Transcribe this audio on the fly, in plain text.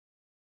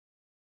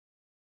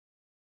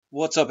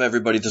What's up,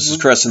 everybody? This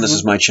is Chris, and this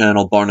is my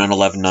channel,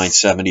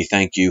 Bar911970.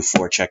 Thank you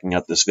for checking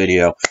out this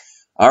video.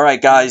 All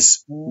right,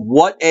 guys,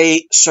 what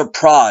a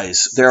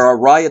surprise. There are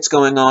riots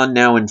going on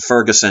now in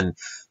Ferguson.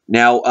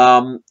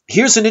 Now,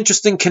 here's an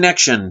interesting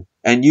connection,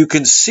 and you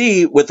can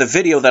see with the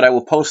video that I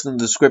will post in the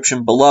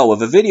description below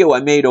of a video I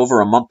made over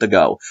a month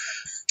ago.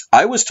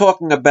 I was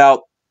talking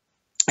about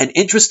an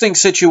interesting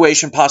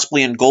situation,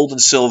 possibly in gold and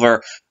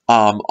silver,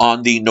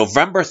 on the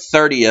November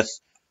 30th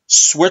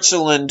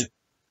Switzerland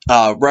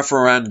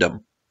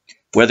referendum,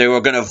 where they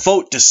were going to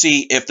vote to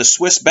see if the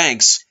Swiss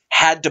banks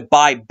had to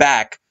buy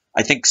back,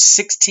 I think,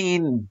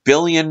 $16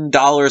 billion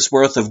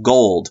worth of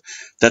gold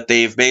that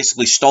they've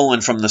basically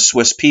stolen from the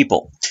Swiss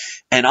people.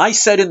 And I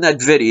said in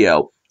that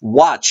video,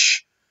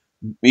 watch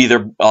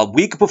either a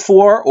week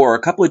before or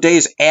a couple of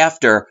days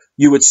after,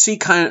 you would see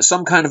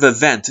some kind of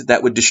event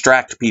that would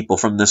distract people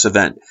from this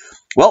event.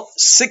 Well,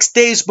 6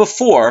 days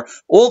before,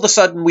 all of a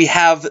sudden we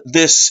have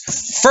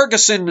this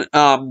Ferguson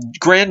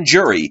grand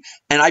jury,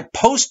 and I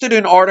posted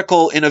an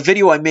article in a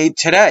video I made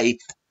today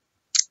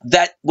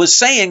that was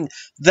saying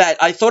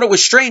that I thought it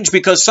was strange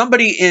because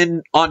somebody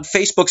on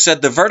Facebook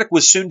said the verdict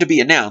was soon to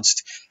be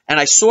announced, and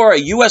I saw a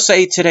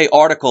USA Today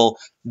article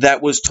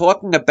that was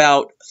talking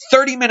about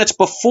 30 minutes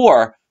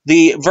before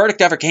the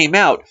verdict ever came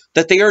out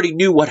that they already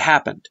knew what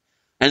happened.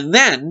 And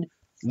then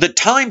the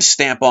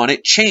timestamp on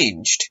it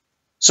changed.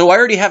 So I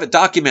already have it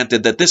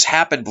documented that this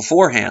happened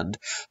beforehand.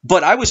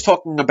 But I was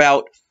talking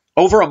about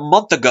over a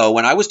month ago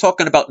when I was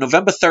talking about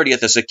November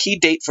 30th as a key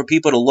date for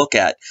people to look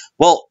at.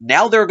 Well,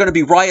 now there are going to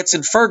be riots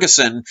in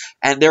Ferguson,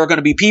 and there are going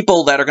to be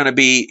people that are going to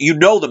be,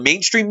 the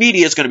mainstream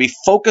media is going to be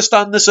focused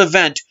on this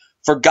event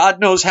for God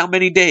knows how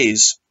many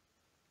days.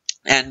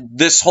 And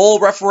this whole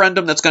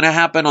referendum that's going to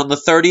happen on the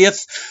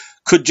 30th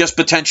could just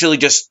potentially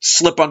just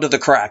slip under the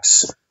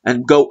cracks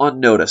and go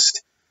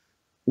unnoticed.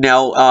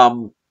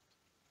 Now,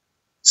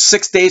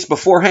 6 days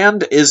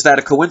beforehand, is that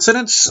a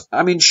coincidence?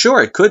 I mean,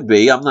 sure, it could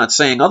be. I'm not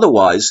saying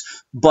otherwise,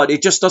 but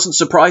it just doesn't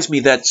surprise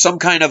me that some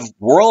kind of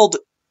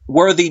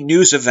world-worthy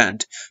news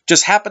event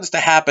just happens to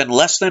happen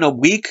less than a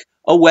week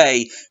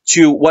away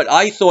to what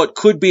I thought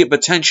could be a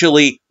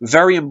potentially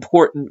very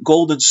important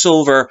gold and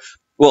silver,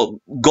 well,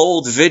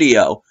 gold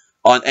video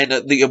on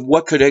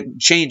what could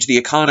change the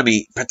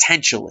economy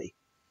potentially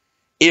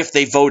if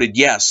they voted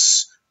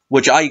yes,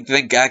 which I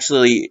think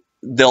actually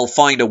they'll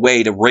find a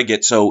way to rig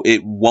it so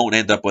it won't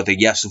end up with a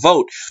yes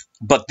vote.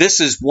 But this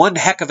is one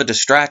heck of a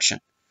distraction.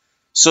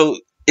 So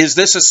is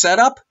this a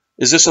setup?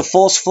 Is this a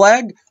false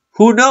flag?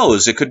 Who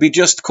knows? It could be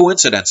just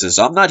coincidences.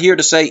 I'm not here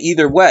to say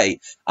either way.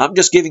 I'm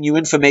just giving you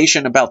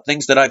information about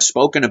things that I've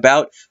spoken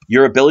about,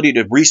 your ability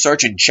to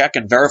research and check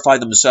and verify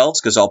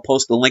themselves, because I'll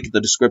post the link in the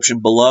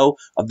description below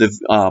of the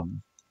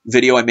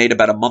video I made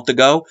about a month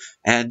ago,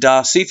 and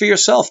see for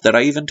yourself that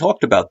I even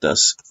talked about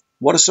this.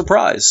 What a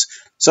surprise.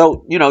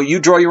 So, you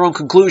draw your own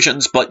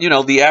conclusions, but,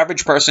 the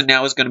average person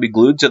now is going to be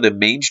glued to the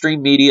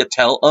mainstream media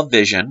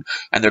television,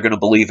 and they're going to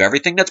believe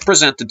everything that's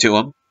presented to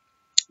them,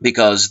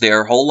 because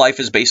their whole life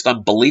is based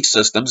on belief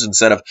systems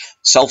instead of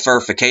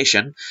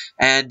self-verification.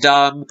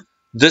 And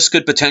this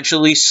could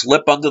potentially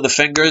slip under the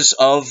fingers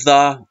of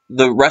the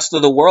rest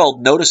of the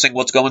world noticing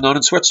what's going on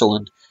in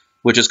Switzerland,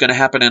 which is going to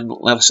happen in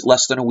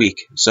less than a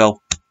week.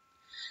 So,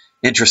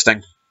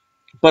 interesting.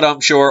 But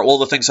I'm sure all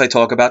the things I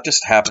talk about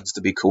just happens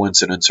to be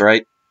coincidence,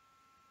 right?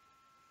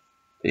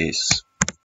 Peace.